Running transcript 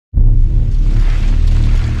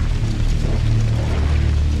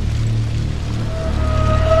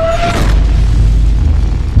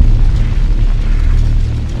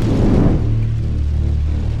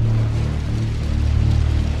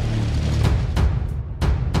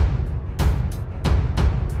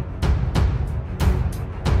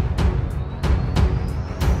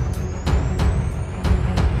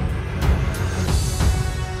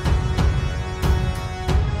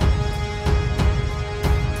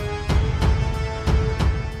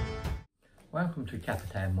Welcome to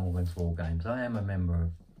Capitan Morgan's War Games. I am a member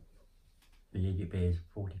of the Idiot Bears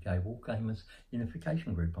 40k War Gamers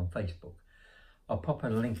Unification Group on Facebook. I'll pop a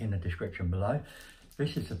link in the description below.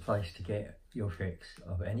 This is the place to get your fix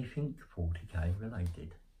of anything 40k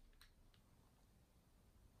related.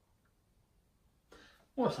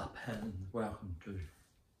 What's up and welcome to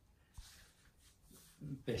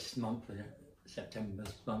this monthly,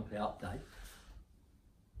 September's monthly update.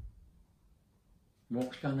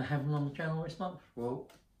 What's going to happen on the channel this month? Well,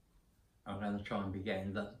 I'm going to try and be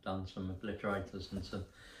getting done some obliterators and some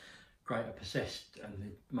Greater Possessed and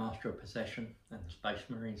the Master of Possession and the Space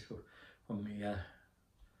Marines from the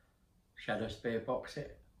Shadow Spear box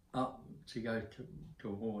set up to go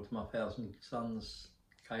towards my Thousand Suns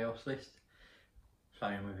Chaos list.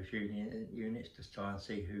 Playing with a few units, just try and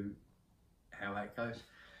see how that goes.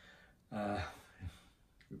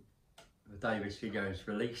 The day this video is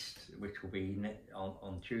released, which will be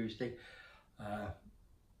on Tuesday,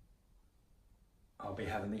 I'll be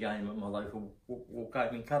having the game at my local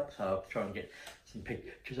Wargaming Club, so I'll try and get some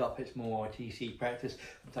pictures up. It's more ITC practice.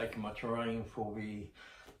 I'm taking my terrain for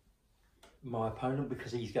my opponent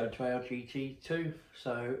because he's going to our GT too,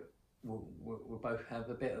 so we'll both have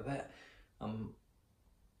a bit of that. I'm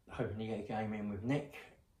hoping to get a game in with Nick,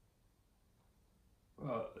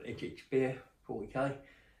 Idiot Bear 40k.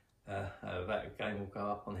 That game will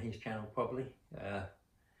go up on his channel probably,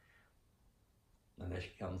 unless he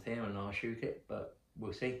comes here and I'll shoot it, but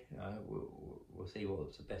we'll see. We'll see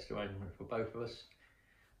what's the best arrangement for both of us.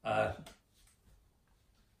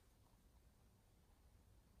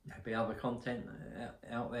 There'll be other content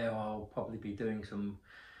out there. I'll probably be doing some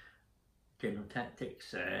general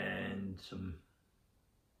tactics and some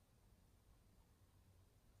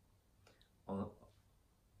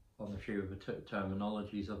on a few of the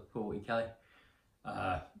terminologies of 40k,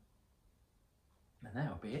 and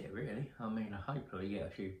that'll be it really. I mean, I hopefully get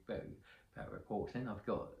a few better reports in. I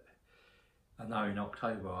know in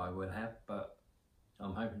October I will have, but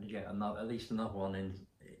I'm hoping to get at least another one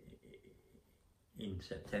in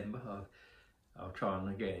September. I'll try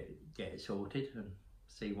and get it sorted and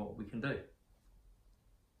see what we can do.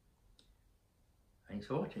 Thanks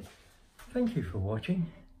for watching. Thank you for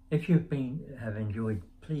watching. If you've have enjoyed,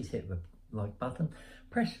 please hit the like button,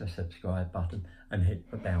 press the subscribe button and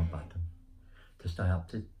hit the bell button to stay up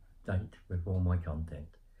to date with all my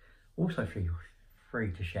content. Also feel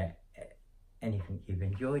free to share anything you've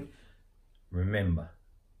enjoyed. Remember,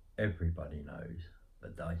 everybody knows the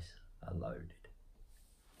dice are loaded.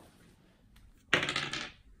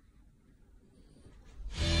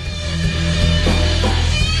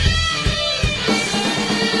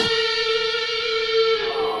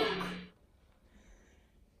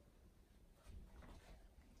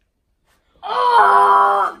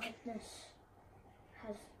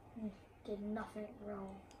 Did nothing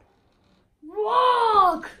wrong.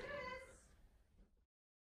 Wrong!